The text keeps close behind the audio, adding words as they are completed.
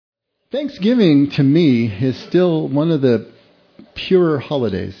Thanksgiving, to me, is still one of the purer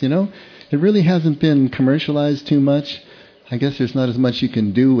holidays, It really hasn't been commercialized too much. I guess there's not as much you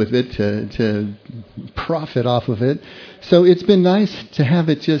can do with it to profit off of it. So it's been nice to have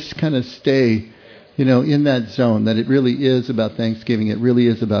it just kind of stay, in that zone, that it really is about Thanksgiving. It really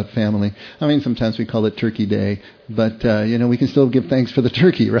is about family. I mean, sometimes we call it Turkey Day, but, we can still give thanks for the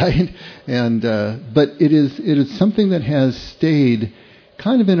turkey, right? But it is something that has stayed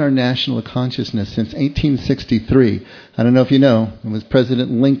kind of in our national consciousness since 1863. I don't know if you know, it was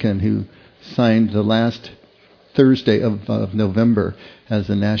President Lincoln who signed the last Thursday of November as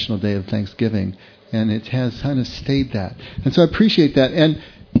the National Day of Thanksgiving. And it has kind of stayed that. And so I appreciate that. And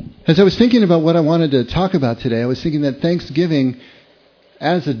as I was thinking about what I wanted to talk about today, I was thinking that Thanksgiving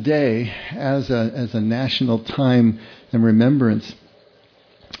as a day, as a national time and remembrance,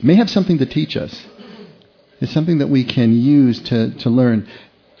 may have something to teach us. It's something that we can use to learn.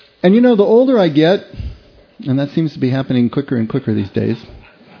 And the older I get, and that seems to be happening quicker and quicker these days,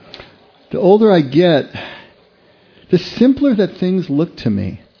 the older I get, the simpler that things look to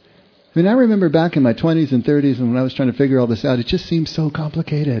me. I mean, I remember back in my 20s and 30s, and when I was trying to figure all this out, it just seemed so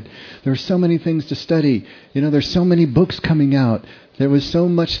complicated. There were so many things to study. There's so many books coming out. There was so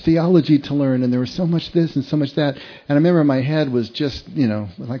much theology to learn, and there was so much this and so much that. And I remember my head was just,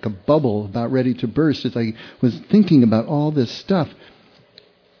 like a bubble about ready to burst as I was thinking about all this stuff.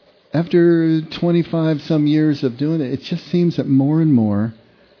 After 25 some years of doing it, it just seems that more and more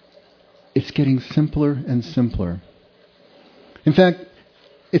it's getting simpler and simpler. In fact,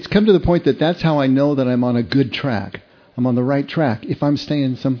 it's come to the point that that's how I know that I'm on a good track. I'm on the right track if I'm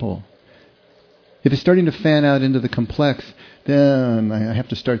staying simple. If it's starting to fan out into the complex, then I have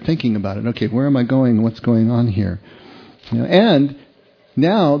to start thinking about it. Okay, where am I going? What's going on here? And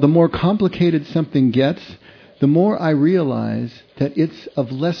now, the more complicated something gets, the more I realize that it's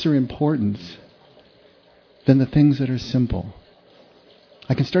of lesser importance than the things that are simple.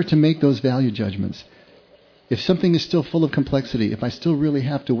 I can start to make those value judgments. If something is still full of complexity, if I still really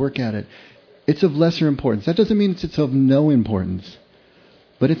have to work at it, it's of lesser importance. That doesn't mean it's of no importance,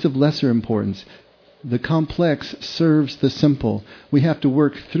 but it's of lesser importance. The complex serves the simple. We have to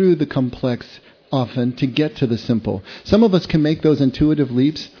work through the complex often to get to the simple. Some of us can make those intuitive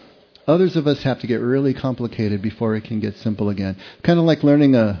leaps. Others of us have to get really complicated before it can get simple again. Kind of like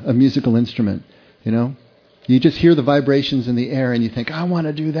learning a musical instrument, You just hear the vibrations in the air and you think, I want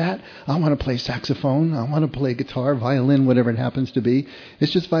to do that. I want to play saxophone. I want to play guitar, violin, whatever it happens to be.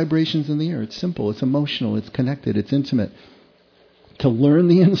 It's just vibrations in the air. It's simple. It's emotional. It's connected. It's intimate. To learn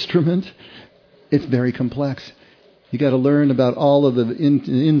the instrument, it's very complex. You got to learn about all of the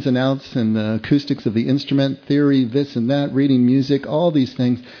ins and outs and the acoustics of the instrument, theory, this and that, reading music, all these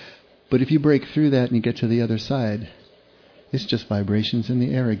things. But if you break through that and you get to the other side, it's just vibrations in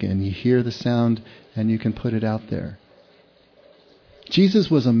the air again. You hear the sound and you can put it out there.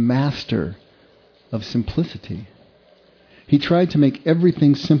 Jesus was a master of simplicity. He tried to make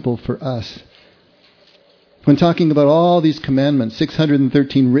everything simple for us. When talking about all these commandments,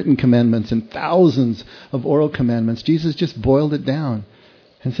 613 written commandments and thousands of oral commandments, Jesus just boiled it down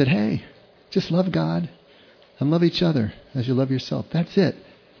and said, hey, just love God and love each other as you love yourself. That's it.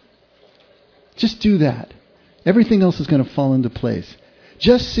 Just do that. Everything else is going to fall into place.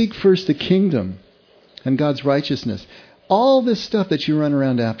 Just seek first the kingdom and God's righteousness. All this stuff that you run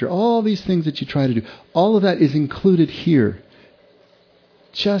around after, all these things that you try to do, all of that is included here.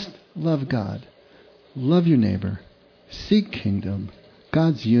 Just love God. Love your neighbor. Seek kingdom,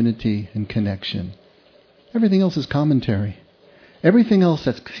 God's unity and connection. Everything else is commentary. Everything else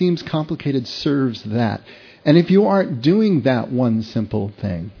that seems complicated serves that. And if you aren't doing that one simple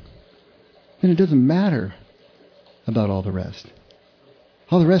thing, then it doesn't matter about all the rest.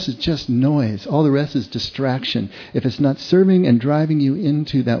 All the rest is just noise. All the rest is distraction if it's not serving and driving you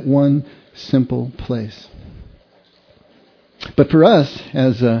into that one simple place. But for us,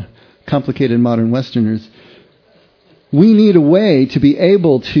 as complicated modern Westerners, we need a way to be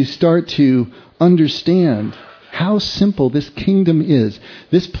able to start to understand how simple this kingdom is.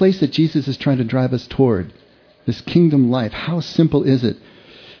 This place that Jesus is trying to drive us toward. This kingdom life. How simple is it?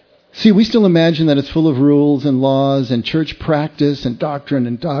 See, we still imagine that it's full of rules and laws and church practice and doctrine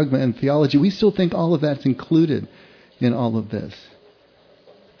and dogma and theology. We still think all of that's included in all of this.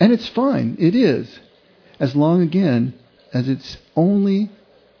 And it's fine. It is. As long, again, as it's only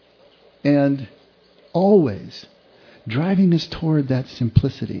and always driving us toward that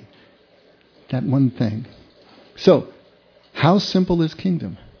simplicity. That one thing. So, how simple is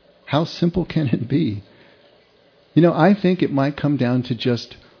kingdom? How simple can it be? I think it might come down to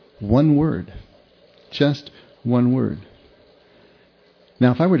just one word. Just one word.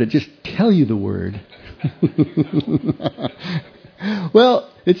 Now, if I were to just tell you the word...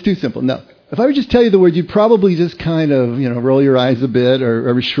 Well, it's too simple. No. If I would just tell you the word, you'd probably just kind of, roll your eyes a bit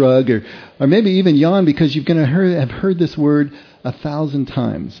or shrug or maybe even yawn because you're going to have heard this word 1,000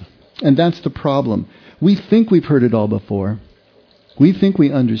 times. And that's the problem. We think we've heard it all before. We think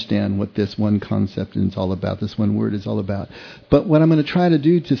we understand what this one concept is all about, this one word is all about. But what I'm going to try to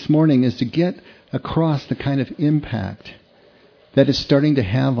do this morning is to get across the kind of impact that it's starting to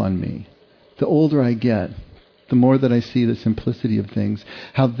have on me. The older I get, the more that I see the simplicity of things,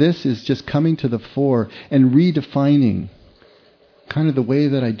 how this is just coming to the fore and redefining kind of the way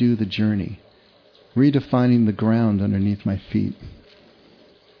that I do the journey, redefining the ground underneath my feet.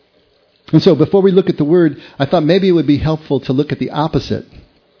 And so before we look at the word, I thought maybe it would be helpful to look at the opposite,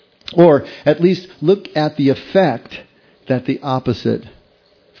 or at least look at the effect that the opposite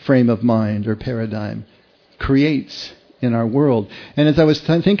frame of mind or paradigm creates in our world. And as I was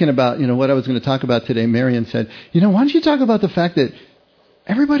thinking about, what I was going to talk about today, Marion said, why don't you talk about the fact that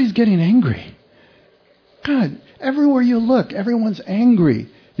everybody's getting angry? God, everywhere you look, everyone's angry.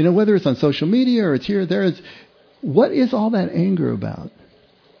 Whether it's on social media or it's here or there, what is all that anger about?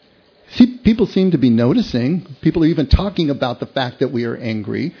 See, people seem to be noticing. People are even talking about the fact that we are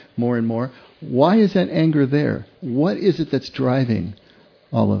angry more and more. Why is that anger there? What is it that's driving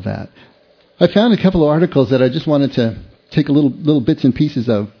all of that? I found a couple of articles that I just wanted to take a little bits and pieces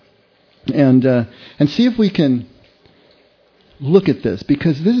of and see if we can look at this,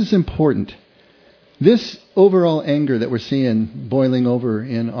 because this is important. This overall anger that we're seeing boiling over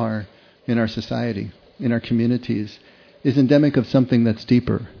in our society, in our communities, is endemic of something that's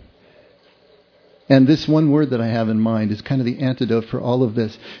deeper. And this one word that I have in mind is kind of the antidote for all of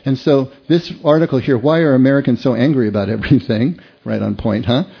this. And so this article here, Why Are Americans So Angry About Everything? Right on point,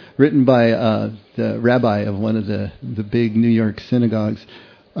 huh? Written by the rabbi of one of the big New York synagogues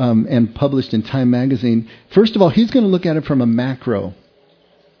and published in Time magazine. First of all, he's going to look at it from a macro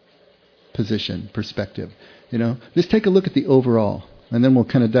perspective. Just take a look at the overall, and then we'll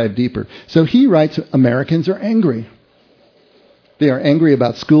kind of dive deeper. So he writes, Americans are angry. They are angry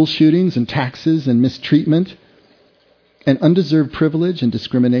about school shootings and taxes and mistreatment and undeserved privilege and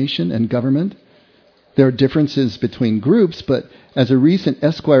discrimination and government. There are differences between groups, but as a recent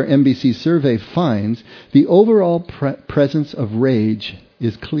Esquire NBC survey finds, the overall presence of rage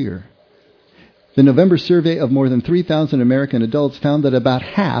is clear. The November survey of more than 3,000 American adults found that about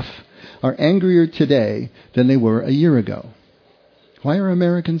half are angrier today than they were a year ago. Why are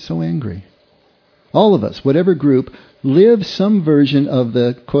Americans so angry? All of us, whatever group, live some version of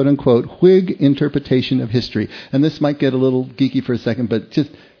the quote-unquote Whig interpretation of history. And this might get a little geeky for a second, but just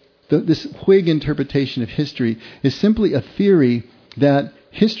this Whig interpretation of history is simply a theory that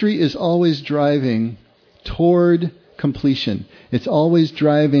history is always driving toward completion. It's always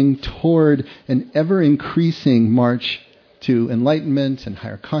driving toward an ever-increasing march to enlightenment and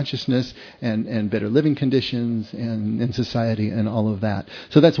higher consciousness and better living conditions and in society and all of that.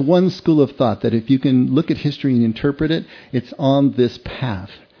 So that's one school of thought, that if you can look at history and interpret it, it's on this path,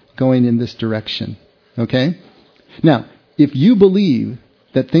 going in this direction. Okay? Now, if you believe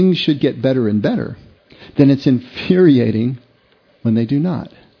that things should get better and better, then it's infuriating when they do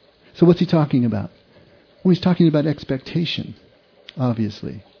not. So what's he talking about? Well, he's talking about expectation,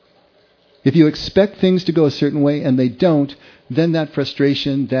 obviously. If you expect things to go a certain way and they don't, then that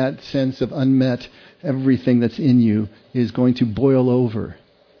frustration, that sense of unmet, everything that's in you is going to boil over.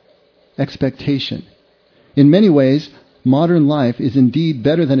 Expectation. In many ways, modern life is indeed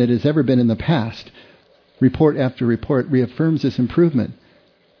better than it has ever been in the past. Report after report reaffirms this improvement.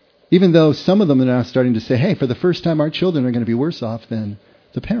 Even though some of them are now starting to say, hey, for the first time our children are going to be worse off than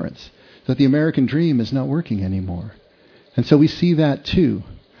the parents. That the American dream is not working anymore. And so we see that too.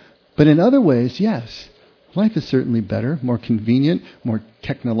 But in other ways, yes, life is certainly better, more convenient, more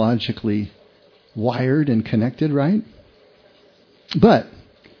technologically wired and connected, right? But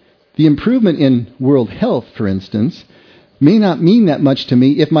the improvement in world health, for instance, may not mean that much to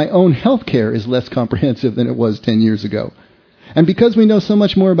me if my own health care is less comprehensive than it was 10 years ago. And because we know so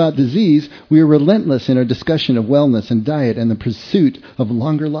much more about disease, we are relentless in our discussion of wellness and diet and the pursuit of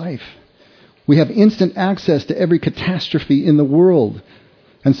longer life. We have instant access to every catastrophe in the world.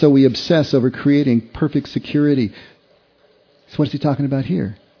 And so we obsess over creating perfect security. So what's he talking about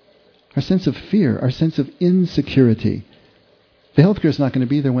here? Our sense of fear, our sense of insecurity. The healthcare is not going to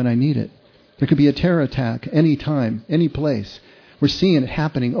be there when I need it. There could be a terror attack any time, any place. We're seeing it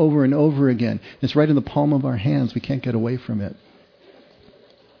happening over and over again. It's right in the palm of our hands. We can't get away from it.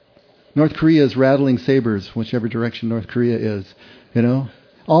 North Korea is rattling sabers, whichever direction North Korea is.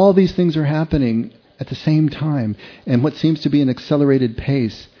 All these things are happening at the same time, and what seems to be an accelerated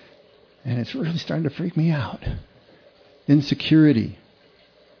pace. And it's really starting to freak me out. Insecurity.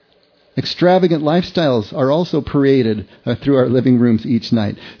 Extravagant lifestyles are also paraded through our living rooms each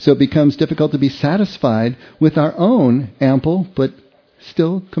night. So it becomes difficult to be satisfied with our own ample, but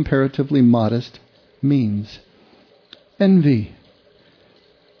still comparatively modest means. Envy.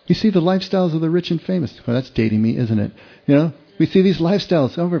 You see the lifestyles of the rich and famous. Well, that's dating me, isn't it? You know, we see these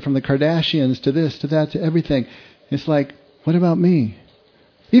lifestyles over from the Kardashians to this, to that, to everything. It's like, what about me?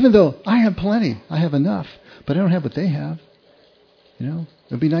 Even though I have plenty, I have enough, but I don't have what they have. You know,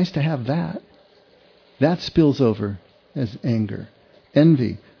 it would be nice to have that. That spills over as anger,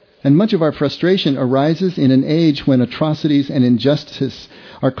 envy. And much of our frustration arises in an age when atrocities and injustice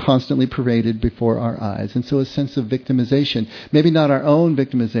are constantly paraded before our eyes. And so a sense of victimization, maybe not our own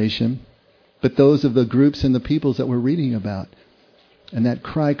victimization, but those of the groups and the peoples that we're reading about. And that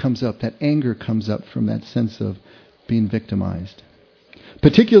cry comes up, that anger comes up from that sense of being victimized.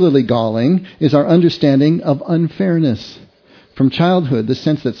 Particularly galling is our understanding of unfairness. From childhood, the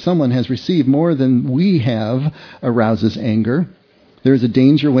sense that someone has received more than we have arouses anger. There is a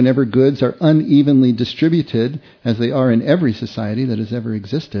danger whenever goods are unevenly distributed, as they are in every society that has ever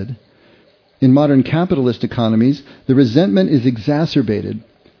existed. In modern capitalist economies, the resentment is exacerbated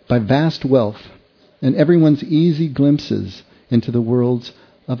by vast wealth and everyone's easy glimpses into the worlds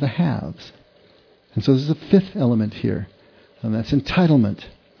of the haves. And so there's a fifth element here, and that's entitlement.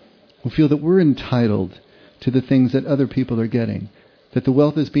 We feel that we're entitled to the things that other people are getting, that the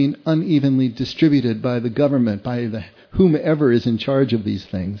wealth is being unevenly distributed by the government, by the whomever is in charge of these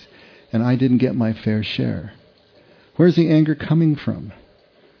things, and I didn't get my fair share. Where's the anger coming from?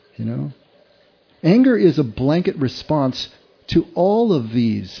 You know? Anger is a blanket response to all of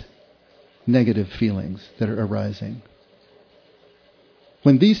these negative feelings that are arising.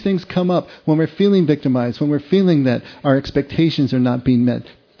 When these things come up, when we're feeling victimized, when we're feeling that our expectations are not being met,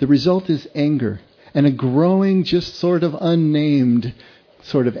 the result is anger. And a growing, just sort of unnamed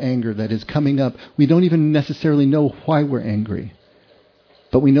sort of anger that is coming up. We don't even necessarily know why we're angry.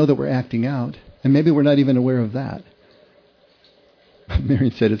 But we know that we're acting out. And maybe we're not even aware of that.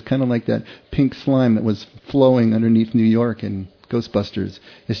 Marion said it's kind of like that pink slime that was flowing underneath New York in Ghostbusters.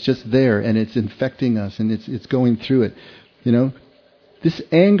 It's just there and it's infecting us and it's going through it. You know, this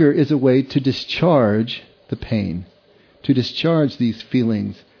anger is a way to discharge the pain, to discharge these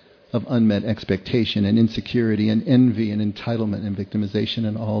feelings of unmet expectation and insecurity and envy and entitlement and victimization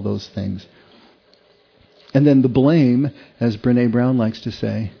and all those things. And then the blame, as Brene Brown likes to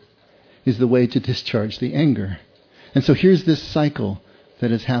say, is the way to discharge the anger. And so here's this cycle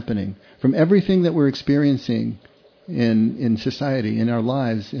that is happening. From everything that we're experiencing in society, in our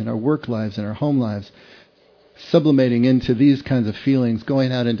lives, in our work lives, in our home lives, sublimating into these kinds of feelings,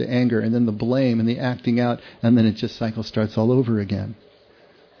 going out into anger, and then the blame and the acting out, and then it just cycle starts all over again.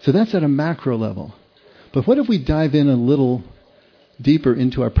 So that's at a macro level. But what if we dive in a little deeper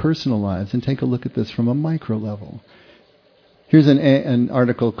into our personal lives and take a look at this from a micro level? Here's an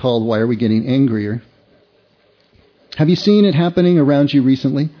article called Why Are We Getting Angrier? Have you seen it happening around you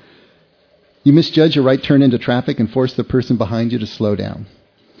recently? You misjudge a right turn into traffic and force the person behind you to slow down.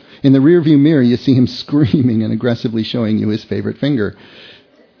 In the rearview mirror, you see him screaming and aggressively showing you his favorite finger.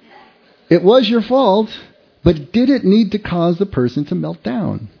 It was your fault. But did it need to cause the person to melt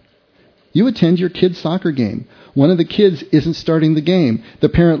down? You attend your kid's soccer game. One of the kids isn't starting the game. The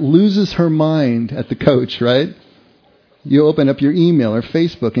parent loses her mind at the coach, right? You open up your email or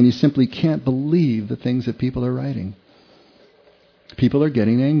Facebook and you simply can't believe the things that people are writing. People are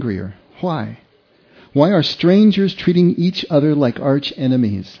getting angrier. Why? Why are strangers treating each other like arch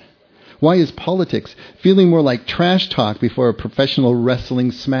enemies? Why is politics feeling more like trash talk before a professional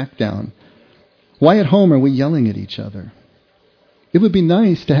wrestling smackdown? Why at home are we yelling at each other? It would be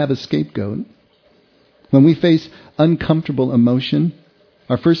nice to have a scapegoat. When we face uncomfortable emotion,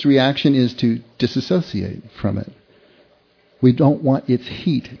 our first reaction is to disassociate from it. We don't want its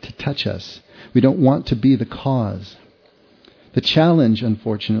heat to touch us. We don't want to be the cause. The challenge,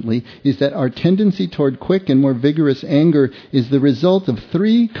 unfortunately, is that our tendency toward quick and more vigorous anger is the result of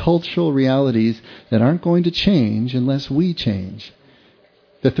three cultural realities that aren't going to change unless we change.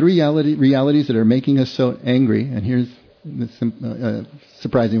 The three realities that are making us so angry, and here's the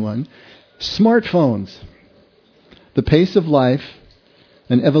surprising one: smartphones, the pace of life,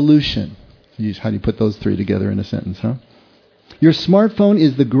 and evolution. How do you put those three together in a sentence, huh? Your smartphone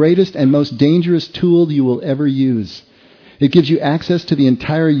is the greatest and most dangerous tool you will ever use. It gives you access to the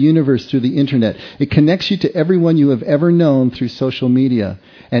entire universe through the internet. It connects you to everyone you have ever known through social media.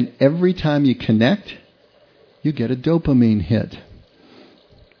 And every time you connect, you get a dopamine hit.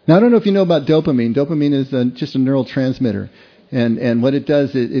 Now, I don't know if you know about dopamine. Dopamine is just a neurotransmitter. And what it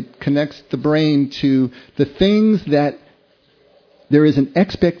does, it connects the brain to the things that there is an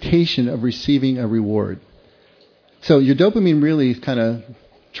expectation of receiving a reward. So your dopamine really kind of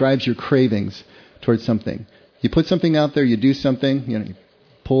drives your cravings towards something. You put something out there, you do something, you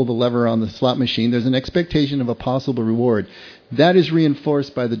pull the lever on the slot machine, there's an expectation of a possible reward. That is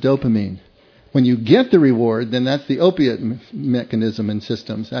reinforced by the dopamine. When you get the reward, then that's the opiate mechanism and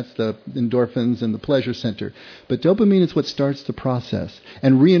systems. That's the endorphins and the pleasure center. But dopamine is what starts the process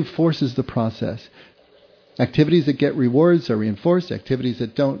and reinforces the process. Activities that get rewards are reinforced. Activities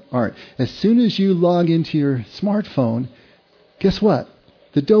that don't aren't. As soon as you log into your smartphone, guess what?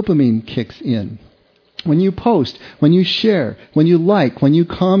 The dopamine kicks in. When you post, when you share, when you like, when you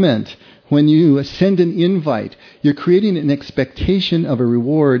comment, when you send an invite, you're creating an expectation of a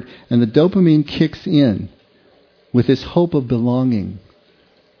reward, and the dopamine kicks in with this hope of belonging,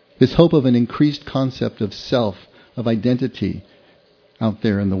 this hope of an increased concept of self, of identity out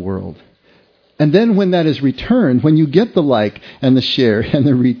there in the world. And then when that is returned, when you get the like and the share and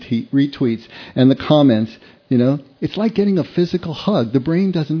the retweets and the comments, it's like getting a physical hug. The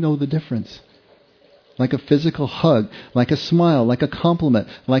brain doesn't know the difference. Like a physical hug, like a smile, like a compliment,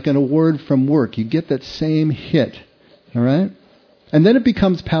 like an award from work. You get that same hit. All right? And then it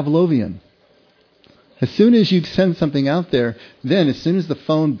becomes Pavlovian. As soon as you send something out there, then as soon as the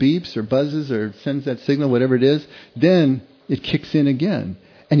phone beeps or buzzes or sends that signal, whatever it is, then it kicks in again.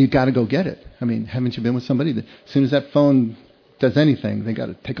 And you got to go get it. I mean, haven't you been with somebody that as soon as that phone does anything, they got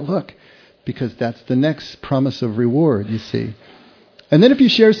to take a look. Because that's the next promise of reward, you see. And then if you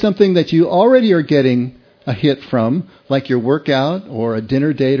share something that you already are getting a hit from, like your workout or a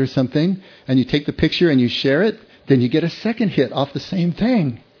dinner date or something, and you take the picture and you share it, then you get a second hit off the same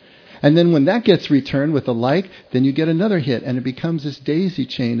thing. And then when that gets returned with a like, then you get another hit, and it becomes this daisy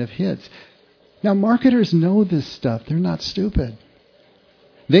chain of hits. Now, marketers know this stuff. They're not stupid.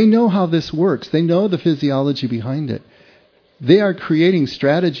 They know how this works. They know the physiology behind it. They are creating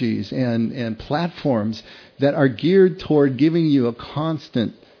strategies and platforms that are geared toward giving you a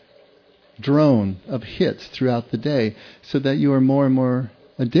constant drone of hits throughout the day so that you are more and more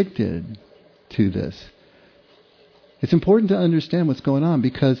addicted to this. It's important to understand what's going on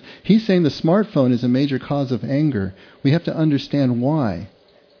because he's saying the smartphone is a major cause of anger. We have to understand why.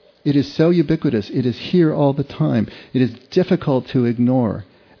 It is so ubiquitous. It is here all the time. It is difficult to ignore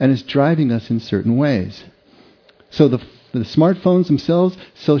and is driving us in certain ways. So the smartphones themselves,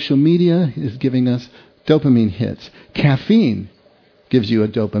 social media is giving us dopamine hits. Caffeine gives you a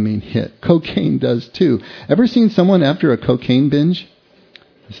dopamine hit. Cocaine does too. Ever seen someone after a cocaine binge?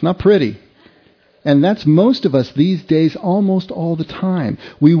 It's not pretty. And that's most of us these days almost all the time.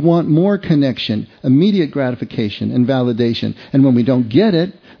 We want more connection, immediate gratification, and validation. And when we don't get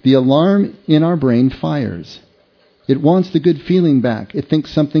it, the alarm in our brain fires. It wants the good feeling back. It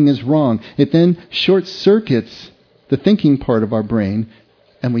thinks something is wrong. It then short-circuits the thinking part of our brain,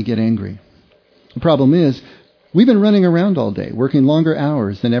 and we get angry. The problem is, we've been running around all day, working longer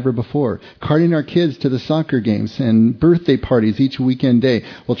hours than ever before, carting our kids to the soccer games and birthday parties each weekend day,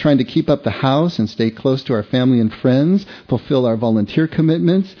 while trying to keep up the house and stay close to our family and friends, fulfill our volunteer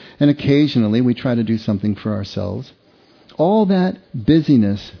commitments, and occasionally we try to do something for ourselves. All that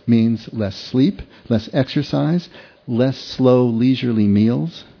busyness means less sleep, less exercise, less slow, leisurely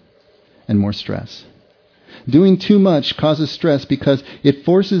meals, and more stress. Doing too much causes stress because it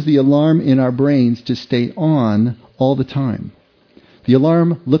forces the alarm in our brains to stay on all the time. The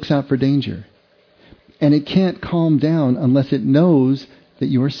alarm looks out for danger. And it can't calm down unless it knows that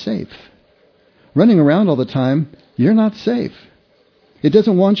you are safe. Running around all the time, you're not safe. It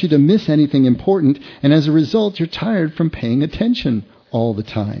doesn't want you to miss anything important, and as a result, you're tired from paying attention all the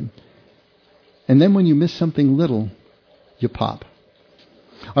time. And then when you miss something little, you pop.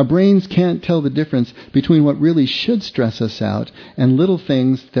 Our brains can't tell the difference between what really should stress us out and little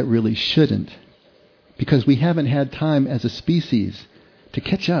things that really shouldn't. Because we haven't had time as a species to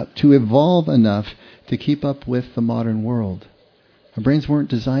catch up, to evolve enough to keep up with the modern world. Our brains weren't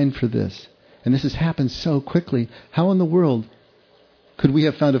designed for this. And this has happened so quickly. How in the world could we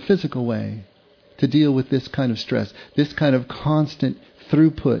have found a physical way to deal with this kind of stress, this kind of constant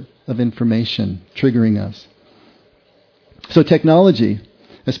throughput of information triggering us? So technology,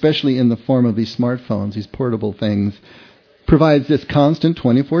 especially in the form of these smartphones, these portable things, provides this constant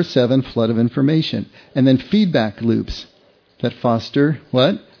 24/7 flood of information. And then feedback loops that foster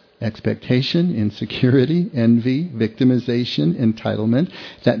what? Expectation, insecurity, envy, victimization, entitlement,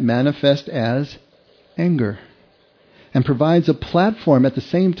 that manifest as anger. And provides a platform at the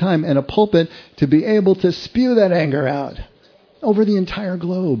same time and a pulpit to be able to spew that anger out over the entire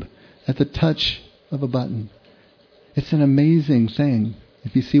globe at the touch of a button. It's an amazing thing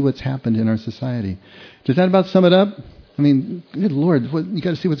if you see what's happened in our society. Does that about sum it up? I mean, good Lord, you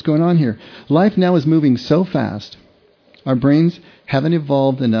got to see what's going on here. Life now is moving so fast. Our brains haven't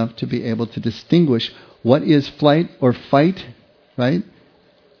evolved enough to be able to distinguish what is flight or fight, right?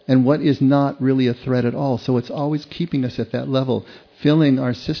 And what is not really a threat at all. So it's always keeping us at that level, filling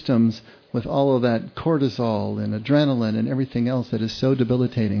our systems with all of that cortisol and adrenaline and everything else that is so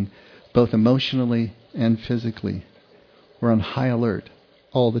debilitating, both emotionally and physically. We're on high alert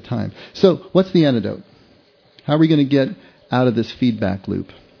all the time. So what's the antidote? How are we going to get out of this feedback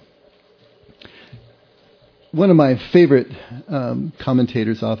loop? One of my favorite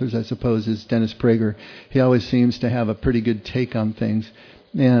commentators, authors, I suppose, is Dennis Prager. He always seems to have a pretty good take on things.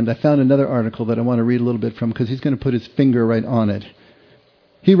 And I found another article that I want to read a little bit from because he's going to put his finger right on it.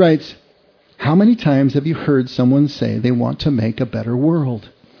 He writes, "How many times have you heard someone say they want to make a better world?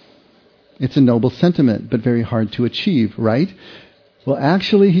 It's a noble sentiment, but very hard to achieve, right? Well,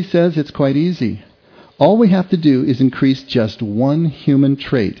 actually, he says, it's quite easy. All we have to do is increase just one human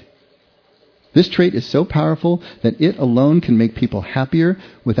trait. This trait is so powerful that it alone can make people happier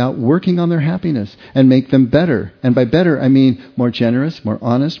without working on their happiness and make them better. And by better, I mean more generous, more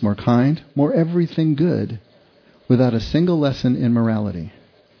honest, more kind, more everything good, without a single lesson in morality.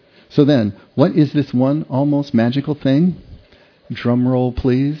 So then, what is this one almost magical thing? Drum roll,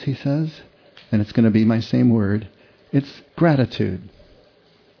 please, he says. And it's going to be my same word. It's gratitude.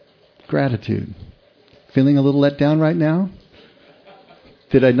 Gratitude. Feeling a little let down right now?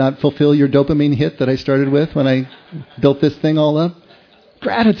 Did I not fulfill your dopamine hit that I started with when I built this thing all up?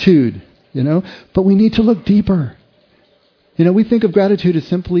 Gratitude, But we need to look deeper. We think of gratitude as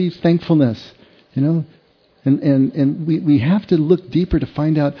simply thankfulness, And we have to look deeper to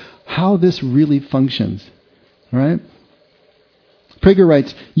find out how this really functions. All right? Prager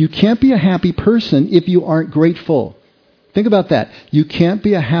writes, "You can't be a happy person if you aren't grateful." Think about that. You can't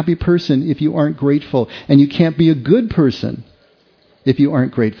be a happy person if you aren't grateful. And you can't be a good person if you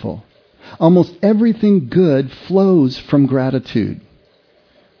aren't grateful. Almost everything good flows from gratitude.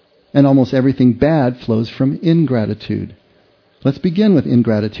 And almost everything bad flows from ingratitude. Let's begin with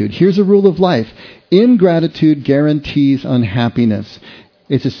ingratitude. Here's a rule of life. Ingratitude guarantees unhappiness.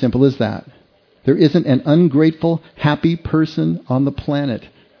 It's as simple as that. There isn't an ungrateful, happy person on the planet.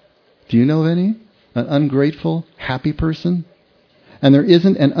 Do you know of any? An ungrateful, happy person? And there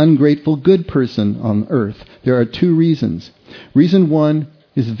isn't an ungrateful, good person on earth. There are two reasons. Reason one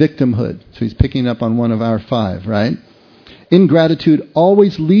is victimhood. So he's picking up on one of our 5, right? Ingratitude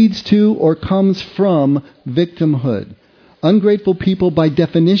always leads to or comes from victimhood. Ungrateful people, by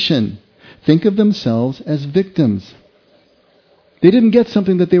definition, think of themselves as victims. They didn't get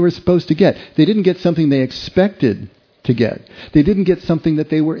something that they were supposed to get. They didn't get something they expected to get. They didn't get something that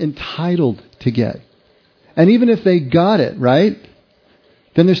they were entitled to get. And even if they got it, right,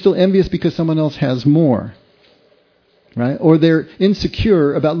 then they're still envious because someone else has more. Right? Or they're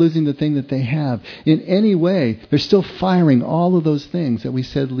insecure about losing the thing that they have. In any way, they're still firing all of those things that we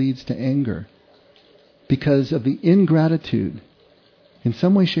said leads to anger. Because of the ingratitude, in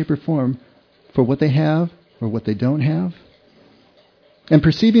some way, shape, or form, for what they have or what they don't have. And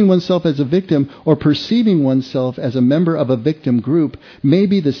perceiving oneself as a victim or perceiving oneself as a member of a victim group may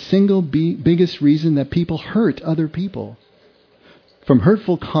be the single biggest reason that people hurt other people. From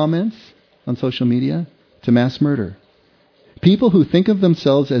hurtful comments on social media to mass murder. People who think of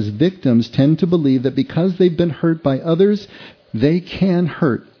themselves as victims tend to believe that because they've been hurt by others, they can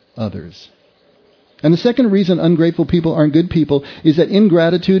hurt others. And the second reason ungrateful people aren't good people is that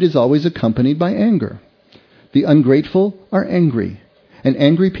ingratitude is always accompanied by anger. The ungrateful are angry, and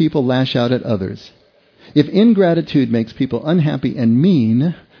angry people lash out at others. If ingratitude makes people unhappy and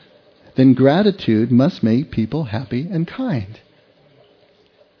mean, then gratitude must make people happy and kind.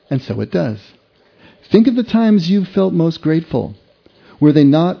 And so it does. Think of the times you felt most grateful. Were they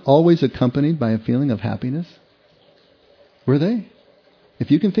not always accompanied by a feeling of happiness? Were they? If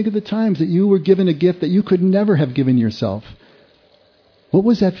you can think of the times that you were given a gift that you could never have given yourself, what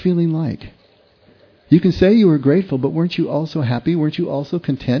was that feeling like? You can say you were grateful, but weren't you also happy? Weren't you also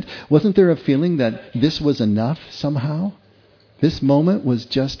content? Wasn't there a feeling that this was enough somehow? This moment was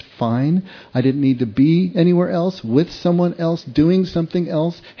just fine. I didn't need to be anywhere else, with someone else, doing something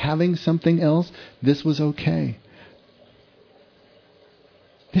else, having something else. This was okay.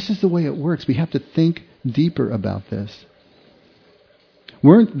 This is the way it works. We have to think deeper about this.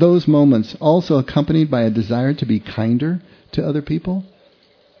 Weren't those moments also accompanied by a desire to be kinder to other people?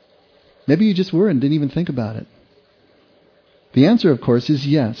 Maybe you just were and didn't even think about it. The answer, of course, is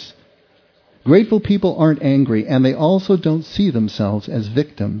yes. Grateful people aren't angry, and they also don't see themselves as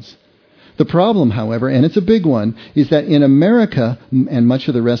victims. The problem, however, and it's a big one, is that in America and much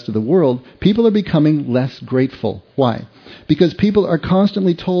of the rest of the world, people are becoming less grateful. Why? Because people are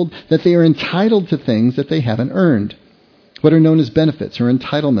constantly told that they are entitled to things that they haven't earned, what are known as benefits or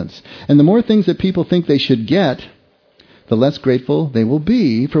entitlements. And the more things that people think they should get, the less grateful they will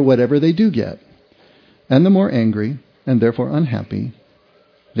be for whatever they do get. And the more angry, and therefore unhappy,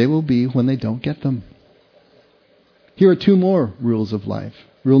 they will be when they don't get them. Here are two more rules of life.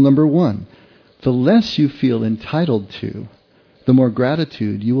 Rule number 1, the less you feel entitled to, the more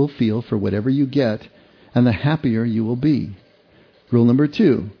gratitude you will feel for whatever you get, and the happier you will be. Rule number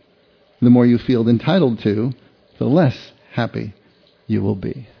 2, the more you feel entitled to, the less happy you will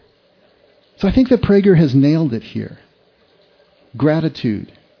be. So I think that Prager has nailed it here.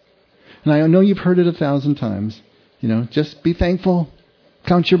 Gratitude. And I know you've heard it 1,000 times. Just be thankful.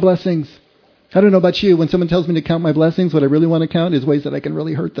 Count your blessings. I don't know about you. When someone tells me to count my blessings, what I really want to count is ways that I can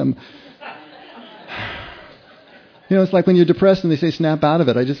really hurt them. It's like when you're depressed and they say snap out of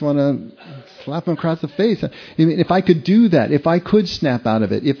it. I just want to slap them across the face. If I could do that, if I could snap out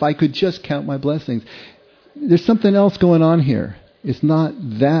of it, if I could just count my blessings. There's something else going on here. It's not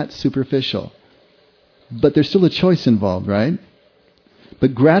that superficial. But there's still a choice involved, right?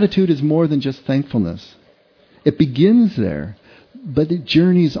 But gratitude is more than just thankfulness. It begins there, but it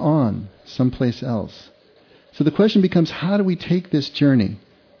journeys on someplace else. So the question becomes, how do we take this journey?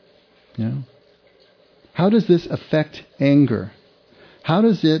 How does this affect anger? How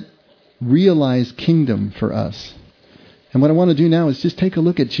does it realize kingdom for us? And what I want to do now is just take a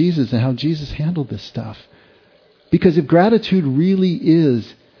look at Jesus and how Jesus handled this stuff. Because if gratitude really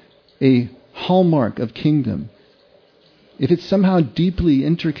is a hallmark of kingdom, if it's somehow deeply,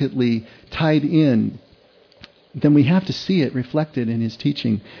 intricately tied in, then we have to see it reflected in his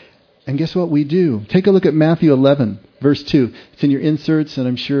teaching. And guess what we do? Take a look at Matthew 11, verse 2. It's in your inserts, and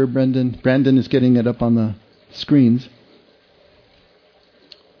I'm sure Brandon is getting it up on the screens.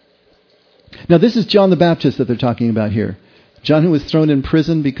 Now, this is John the Baptist that they're talking about here. John, who was thrown in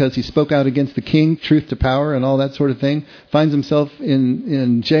prison because he spoke out against the king, truth to power, and all that sort of thing, finds himself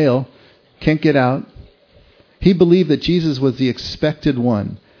in jail, can't get out. He believed that Jesus was the expected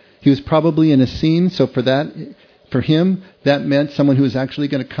one. He was probably in a scene, so for him, that meant someone who was actually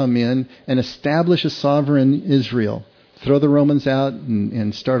going to come in and establish a sovereign Israel, throw the Romans out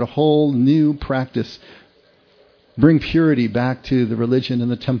and start a whole new practice, bring purity back to the religion and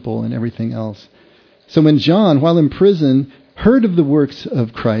the temple and everything else. So when John, while in prison, heard of the works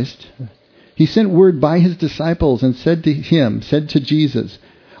of Christ, he sent word by his disciples and said to Jesus,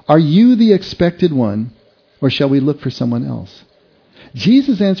 "Are you the expected one, or shall we look for someone else?"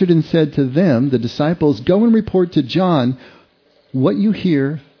 Jesus answered and said to them, the disciples, "Go and report to John what you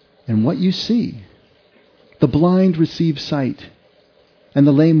hear and what you see. The blind receive sight, and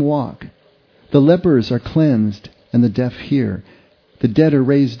the lame walk. The lepers are cleansed, and the deaf hear. The dead are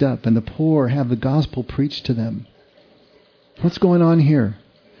raised up, and the poor have the gospel preached to them." What's going on here?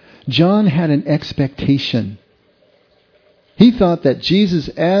 John had an expectation. He thought that Jesus,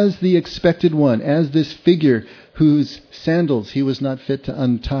 as the expected one, as this figure whose sandals he was not fit to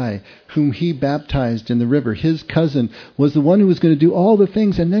untie, whom he baptized in the river, his cousin, was the one who was going to do all the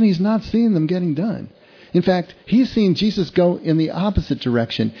things, and then he's not seeing them getting done. In fact, he's seen Jesus go in the opposite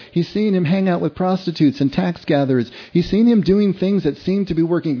direction. He's seen him hang out with prostitutes and tax gatherers. He's seen him doing things that seem to be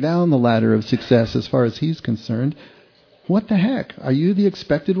working down the ladder of success as far as he's concerned. What the heck? Are you the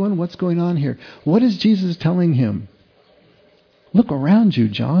expected one? What's going on here? What is Jesus telling him? Look around you,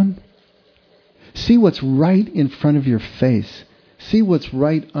 John. See what's right in front of your face. See what's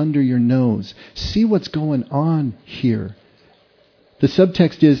right under your nose. See what's going on here. The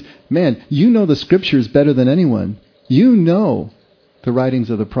subtext is, man, you know the scriptures better than anyone. You know the writings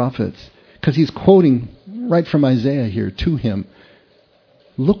of the prophets. Because he's quoting right from Isaiah here to him.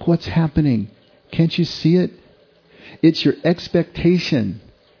 Look what's happening. Can't you see it? It's your expectation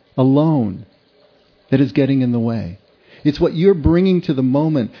alone that is getting in the way. It's what you're bringing to the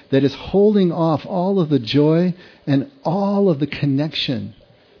moment that is holding off all of the joy and all of the connection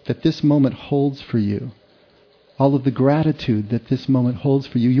that this moment holds for you. All of the gratitude that this moment holds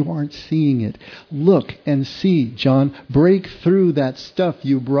for you. You aren't seeing it. Look and see, John. Break through that stuff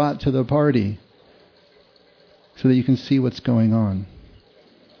you brought to the party so that you can see what's going on.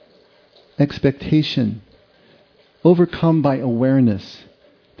 Expectation. Overcome by awareness.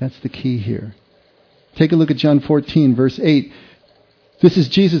 That's the key here. Take a look at John 14, verse 8. This is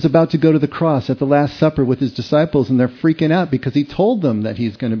Jesus about to go to the cross at the Last Supper with his disciples, and they're freaking out because he told them that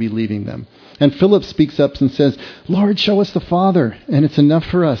he's going to be leaving them. And Philip speaks up and says, "Lord, show us the Father, and it's enough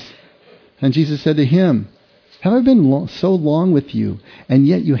for us." And Jesus said to him, Have I been so long with you, and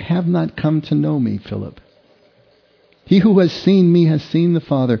yet you have not come to know me, Philip? He who has seen me has seen the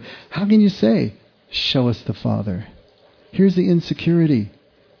Father. How can you say, show us the Father? Here's the insecurity.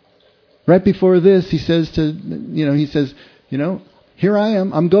 Right before this, he says, here I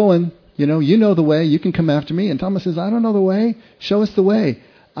am, I'm going. You know the way, you can come after me. And Thomas says, I don't know the way. Show us the way.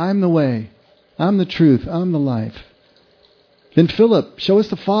 I'm the way. I'm the truth. I'm the life. Then Philip, show us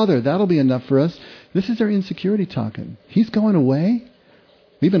the Father. That'll be enough for us. This is their insecurity talking. He's going away.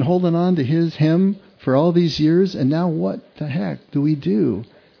 We've been holding on to him for all these years, and now what the heck do we do?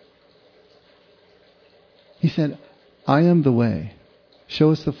 He said, I am the way.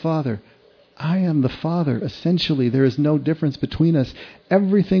 Show us the Father. I am the Father. Essentially, there is no difference between us.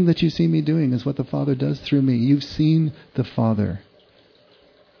 Everything that you see me doing is what the Father does through me. You've seen the Father.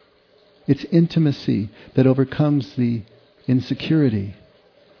 It's intimacy that overcomes the insecurity.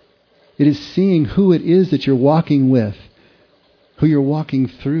 It is seeing who it is that you're walking with, who you're walking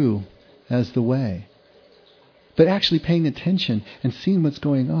through as the way. But actually paying attention and seeing what's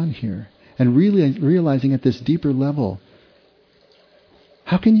going on here and really realizing at this deeper level,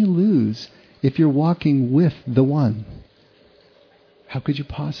 how can you lose if you're walking with the one? How could you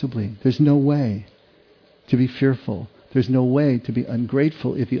possibly? There's no way to be fearful. There's no way to be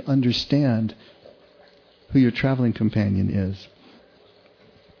ungrateful if you understand who your traveling companion is.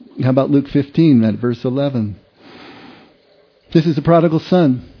 How about Luke 15, at verse 11? This is the prodigal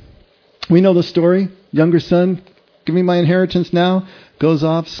son. We know the story. Younger son, give me my inheritance now. Goes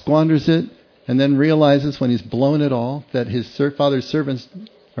off, squanders it, and then realizes when he's blown it all that his father's servants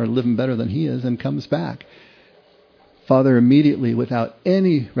are living better than he is, and comes back. Father immediately, without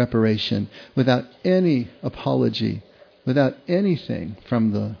any reparation, without any apology, without anything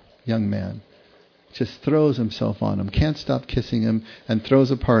from the young man, just throws himself on him, can't stop kissing him, and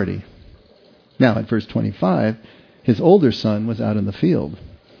throws a party. Now, at verse 25, his older son was out in the field.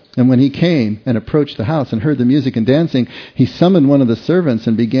 And when he came and approached the house and heard the music and dancing, he summoned one of the servants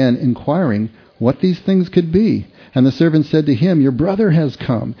and began inquiring what these things could be. And the servant said to him, your brother has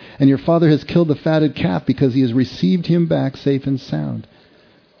come, and your father has killed the fatted calf because he has received him back safe and sound.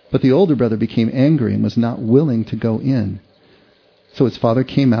 But the older brother became angry and was not willing to go in. So his father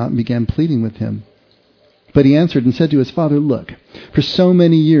came out and began pleading with him. But he answered and said to his father, look, for so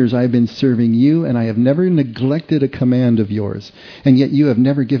many years I have been serving you, and I have never neglected a command of yours. And yet you have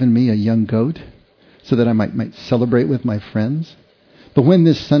never given me a young goat, so that I might celebrate with my friends. But when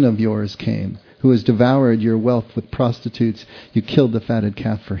this son of yours came, who has devoured your wealth with prostitutes, you killed the fatted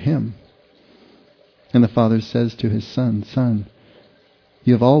calf for him. And the father says to his son, son,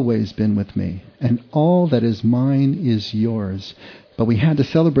 you have always been with me, and all that is mine is yours. But we had to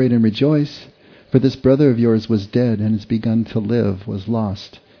celebrate and rejoice. For this brother of yours was dead and has begun to live, was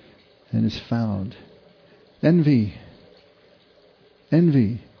lost and is found. Envy.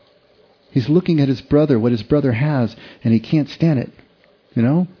 Envy. He's looking at his brother, what his brother has, and he can't stand it.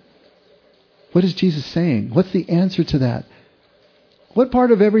 What is Jesus saying? What's the answer to that? What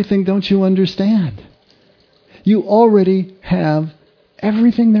part of everything don't you understand? You already have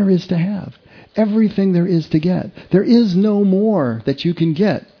everything there is to have. Everything there is to get. There is no more that you can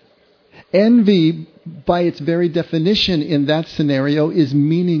get. Envy, by its very definition in that scenario, is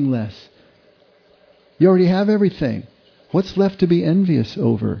meaningless. You already have everything. What's left to be envious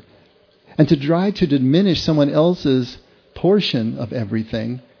over? And to try to diminish someone else's portion of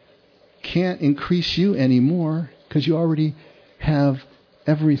everything can't increase you anymore because you already have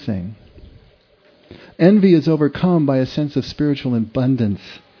everything. Envy is overcome by a sense of spiritual abundance.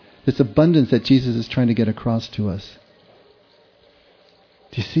 This abundance that Jesus is trying to get across to us.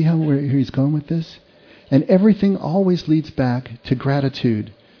 Do you see where he's going with this? And everything always leads back to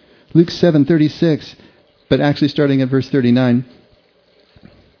gratitude. Luke 7:36, but actually starting at verse 39.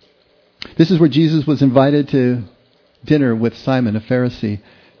 This is where Jesus was invited to dinner with Simon, a Pharisee.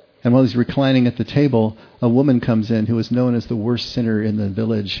 And while he's reclining at the table, a woman comes in who was known as the worst sinner in the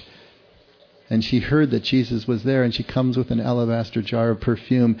village. And she heard that Jesus was there, and she comes with an alabaster jar of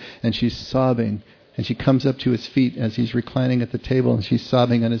perfume, and she's sobbing. And she comes up to his feet as he's reclining at the table, and she's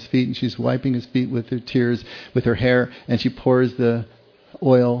sobbing on his feet, and she's wiping his feet with her tears, with her hair, and she pours the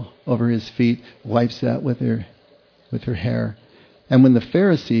oil over his feet, wipes that with her hair. And when the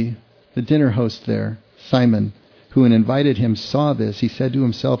Pharisee, the dinner host there, Simon, who had invited him, saw this, he said to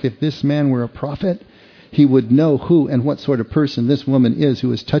himself, if this man were a prophet, he would know who and what sort of person this woman is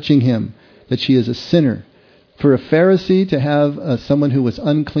who is touching him, that she is a sinner. For a Pharisee to have someone who was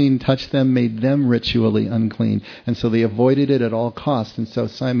unclean touch them made them ritually unclean. And so they avoided it at all costs. And so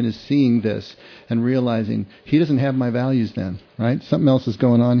Simon is seeing this and realizing he doesn't have my values then, right? Something else is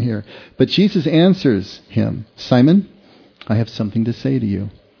going on here. But Jesus answers him, Simon, I have something to say to you.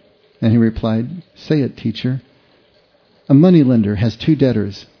 And he replied, say it, teacher. A moneylender has 2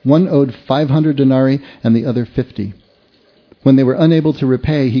 debtors. One owed 500 denarii and the other 50. When they were unable to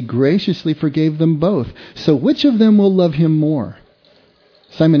repay, he graciously forgave them both. So which of them will love him more?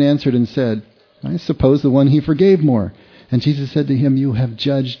 Simon answered and said, I suppose the one he forgave more. And Jesus said to him, you have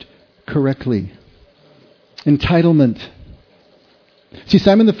judged correctly. Entitlement. See,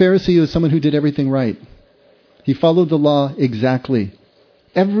 Simon the Pharisee was someone who did everything right. He followed the law exactly.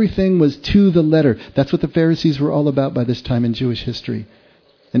 Everything was to the letter. That's what the Pharisees were all about by this time in Jewish history.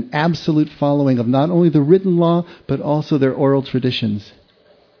 An absolute following of not only the written law, but also their oral traditions.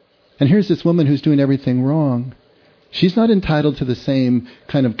 And here's this woman who's doing everything wrong. She's not entitled to the same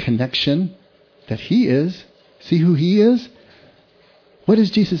kind of connection that he is. See who he is? What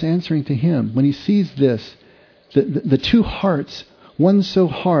is Jesus answering to him when he sees this? The 2 hearts, one so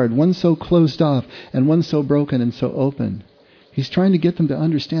hard, one so closed off, and one so broken and so open. He's trying to get them to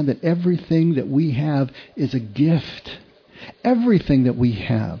understand that everything that we have is a gift. Everything that we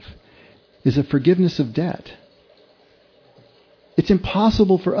have is a forgiveness of debt. It's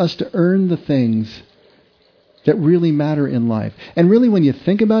impossible for us to earn the things that really matter in life. And really, when you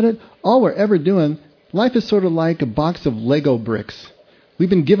think about it, all we're ever doing, life is sort of like a box of Lego bricks.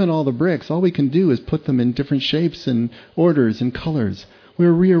 We've been given all the bricks. All we can do is put them in different shapes and orders and colors.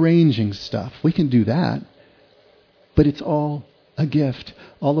 We're rearranging stuff. We can do that. But it's all a gift.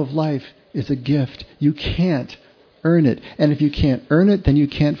 All of life is a gift. You can't earn it. And if you can't earn it, then you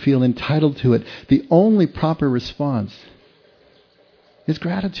can't feel entitled to it. The only proper response is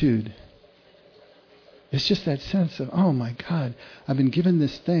gratitude. It's just that sense of, oh my God, I've been given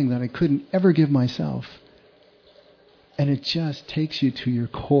this thing that I couldn't ever give myself. And it just takes you to your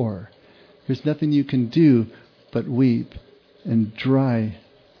core. There's nothing you can do but weep and dry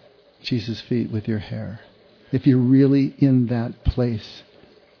Jesus' feet with your hair. If you're really in that place.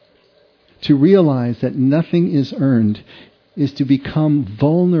 To realize that nothing is earned is to become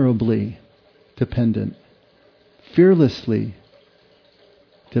vulnerably dependent. Fearlessly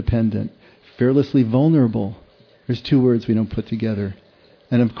dependent. Fearlessly vulnerable. There's 2 words we don't put together.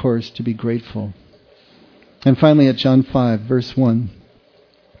 And of course, to be grateful. And finally at John 5, verse 1.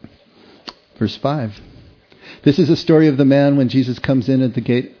 Verse 5. This is a story of the man when Jesus comes in at the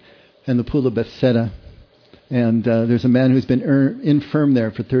gate and the pool of Bethesda. And there's a man who's been infirm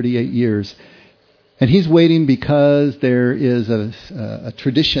there for 38 years. And he's waiting because there is a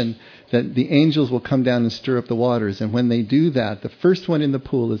tradition that the angels will come down and stir up the waters. And when they do that, the first one in the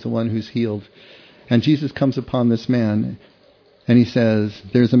pool is the one who's healed. And Jesus comes upon this man and he says,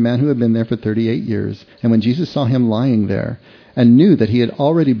 there's a man who had been there for 38 years. And when Jesus saw him lying there and knew that he had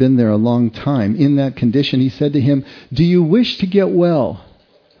already been there a long time in that condition, he said to him, do you wish to get well?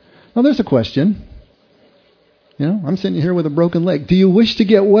 Now there's a question. You know, I'm sitting here with a broken leg. Do you wish to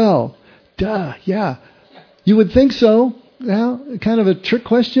get well? Duh, yeah. You would think so. Well, kind of a trick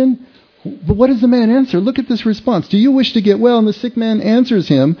question. But what does the man answer? Look at this response. Do you wish to get well? And the sick man answers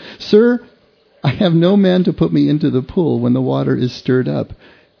him, Sir, I have no man to put me into the pool when the water is stirred up.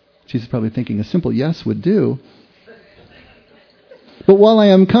 Jesus is probably thinking a simple yes would do. But while I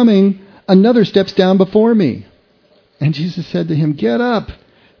am coming, another steps down before me. And Jesus said to him, get up,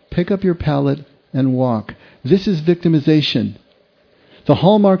 pick up your pallet and walk. This is victimization. The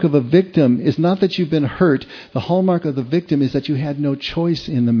hallmark of a victim is not that you've been hurt. The hallmark of the victim is that you had no choice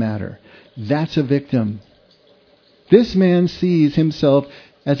in the matter. That's a victim. This man sees himself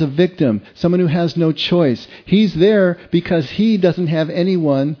as a victim, someone who has no choice. He's there because he doesn't have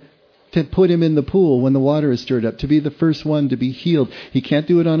anyone to put him in the pool when the water is stirred up, to be the first one to be healed. He can't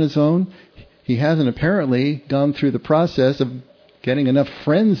do it on his own. He hasn't apparently gone through the process of getting enough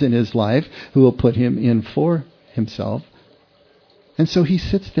friends in his life who will put him in for himself. And so he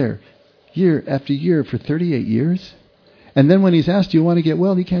sits there year after year for 38 years. And then when he's asked, do you want to get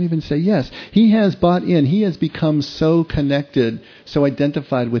well? He can't even say yes. He has bought in. He has become so connected, so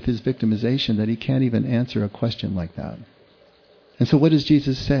identified with his victimization that he can't even answer a question like that. And so what does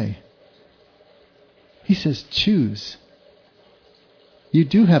Jesus say? He says, choose. You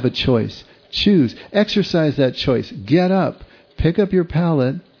do have a choice. Choose. Exercise that choice. Get up. Pick up your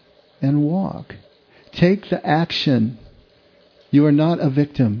pallet and walk. Take the action. You are not a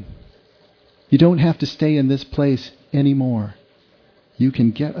victim. You don't have to stay in this place anymore. You can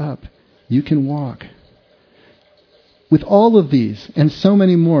get up. You can walk. With all of these and so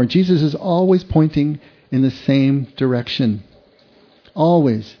many more, Jesus is always pointing in the same direction,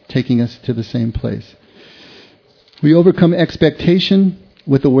 always taking us to the same place. We overcome expectation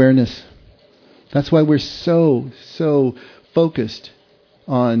with awareness. That's why we're so focused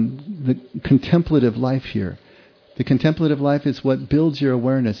on the contemplative life here. The contemplative life is what builds your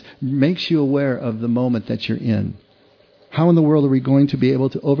awareness, makes you aware of the moment that you're in. How in the world are we going to be able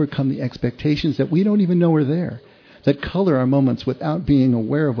to overcome the expectations that we don't even know are there, that color our moments without being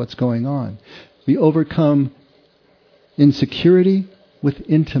aware of what's going on? We overcome insecurity with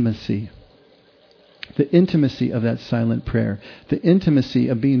intimacy. The intimacy of that silent prayer. The intimacy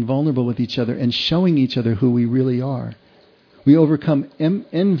of being vulnerable with each other and showing each other who we really are. We overcome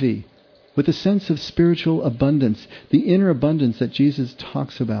envy with a sense of spiritual abundance, the inner abundance that Jesus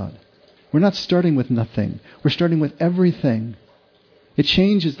talks about. We're not starting with nothing. We're starting with everything. It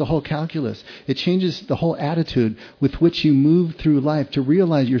changes the whole calculus. It changes the whole attitude with which you move through life to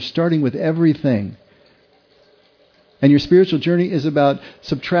realize you're starting with everything. And your spiritual journey is about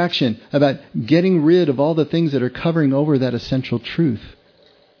subtraction, about getting rid of all the things that are covering over that essential truth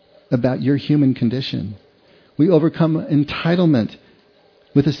about your human condition. We overcome entitlement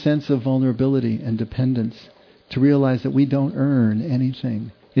with a sense of vulnerability and dependence to realize that we don't earn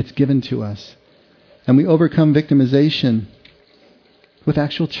anything. It's given to us. And we overcome victimization with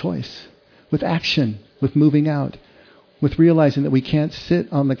actual choice, with action, with moving out, with realizing that we can't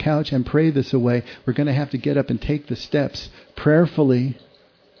sit on the couch and pray this away. We're going to have to get up and take the steps prayerfully,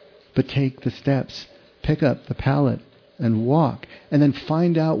 but take the steps. Pick up the pallet and walk, and then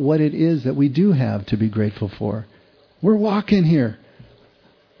find out what it is that we do have to be grateful for. We're walking here.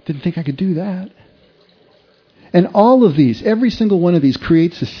 Didn't think I could do that. And all of these, every single one of these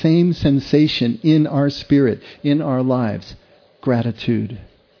creates the same sensation in our spirit, in our lives. Gratitude.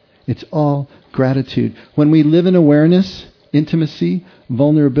 It's all gratitude. When we live in awareness, intimacy,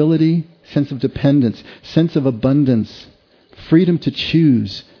 vulnerability, sense of dependence, sense of abundance, freedom to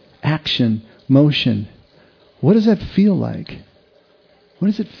choose, action, motion. What does that feel like? What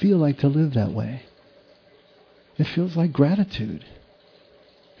does it feel like to live that way? It feels like gratitude.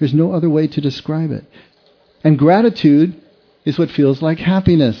 There's no other way to describe it. And gratitude is what feels like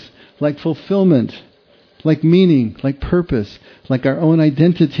happiness, like fulfillment, like meaning, like purpose, like our own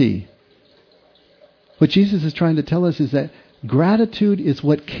identity. What Jesus is trying to tell us is that gratitude is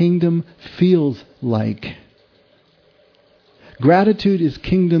what kingdom feels like. Gratitude is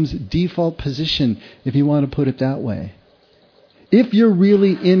kingdom's default position, if you want to put it that way. If you're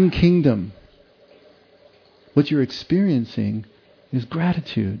really in kingdom, what you're experiencing is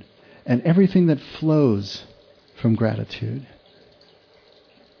gratitude and everything that flows from gratitude.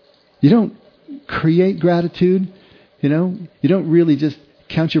 You don't create gratitude, you don't really just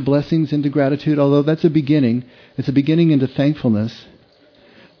count your blessings into gratitude, although that's a beginning. It's a beginning into thankfulness.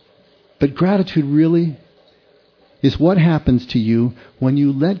 But gratitude really is what happens to you when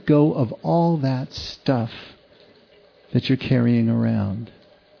you let go of all that stuff that you're carrying around.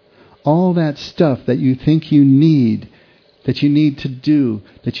 All that stuff that you think you need, that you need to do,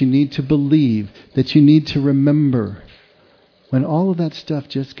 that you need to believe, that you need to remember. When all of that stuff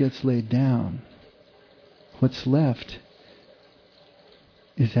just gets laid down, what's left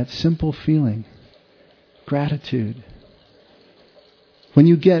is that simple feeling, gratitude. When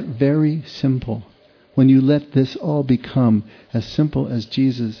you get very simple, when you let this all become as simple as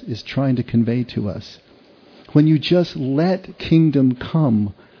Jesus is trying to convey to us, when you just let kingdom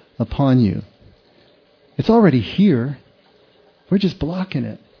come upon you, it's already here. We're just blocking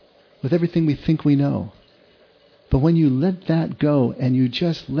it with everything we think we know. But when you let that go and you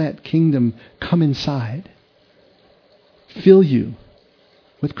just let kingdom come inside, fill you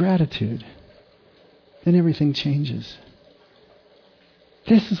with gratitude, then everything changes.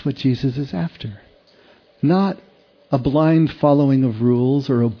 This is what Jesus is after. Not a blind following of rules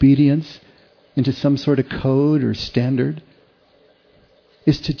or obedience into some sort of code or standard.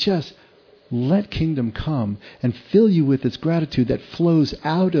 Is to just let kingdom come and fill you with its gratitude that flows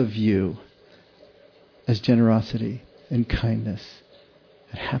out of you as generosity and kindness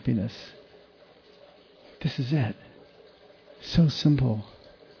and happiness. This is it. So simple.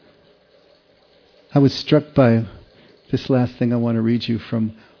 I was struck by this last thing I want to read you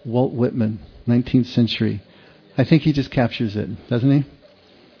from Walt Whitman, 19th century. I think he just captures it, doesn't he?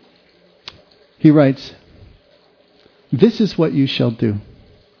 He writes, "This is what you shall do.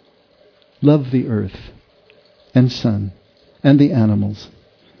 Love the earth and sun and the animals.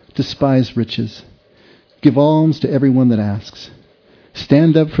 Despise riches. Give alms to everyone that asks.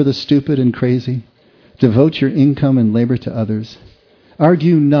 Stand up for the stupid and crazy. Devote your income and labor to others.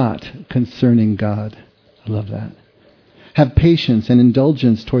 Argue not concerning God." I love that. "Have patience and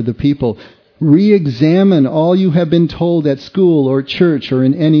indulgence toward the people. Re-examine all you have been told at school or church or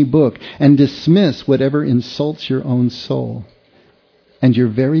in any book, and dismiss whatever insults your own soul. And your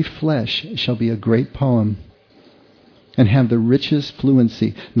very flesh shall be a great poem, and have the richest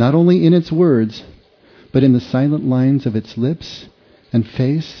fluency, not only in its words, but in the silent lines of its lips and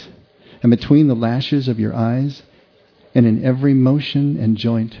face, and between the lashes of your eyes, and in every motion and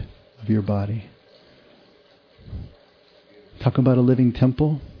joint of your body. Talk about a living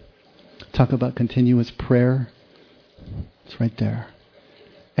temple. Talk about continuous prayer. It's right there.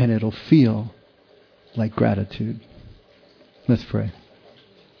 And it'll feel like gratitude. Let's pray.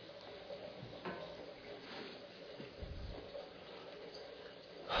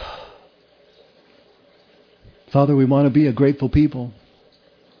 Father, we want to be a grateful people.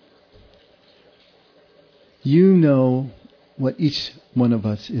 You know what each one of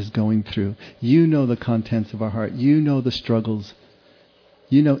us is going through. You know the contents of our heart. You know the struggles.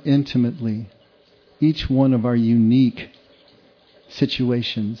 You know intimately each one of our unique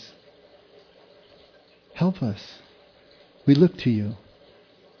situations. Help us. We look to you.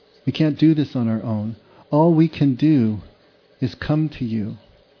 We can't do this on our own. All we can do is come to you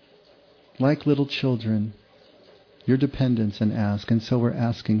like little children, your dependents, and ask. And so we're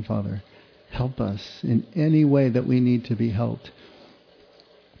asking, Father, help us in any way that we need to be helped.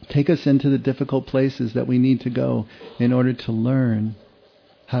 Take us into the difficult places that we need to go in order to learn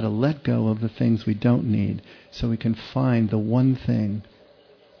how to let go of the things we don't need, so we can find the one thing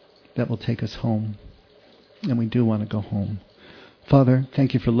that will take us home. And we do want to go home. Father,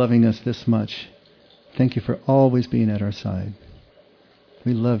 thank you for loving us this much. Thank you for always being at our side.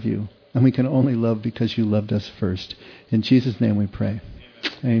 We love you, and we can only love because you loved us first. In Jesus' name we pray.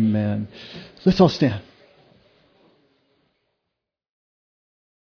 Amen. Let's all stand.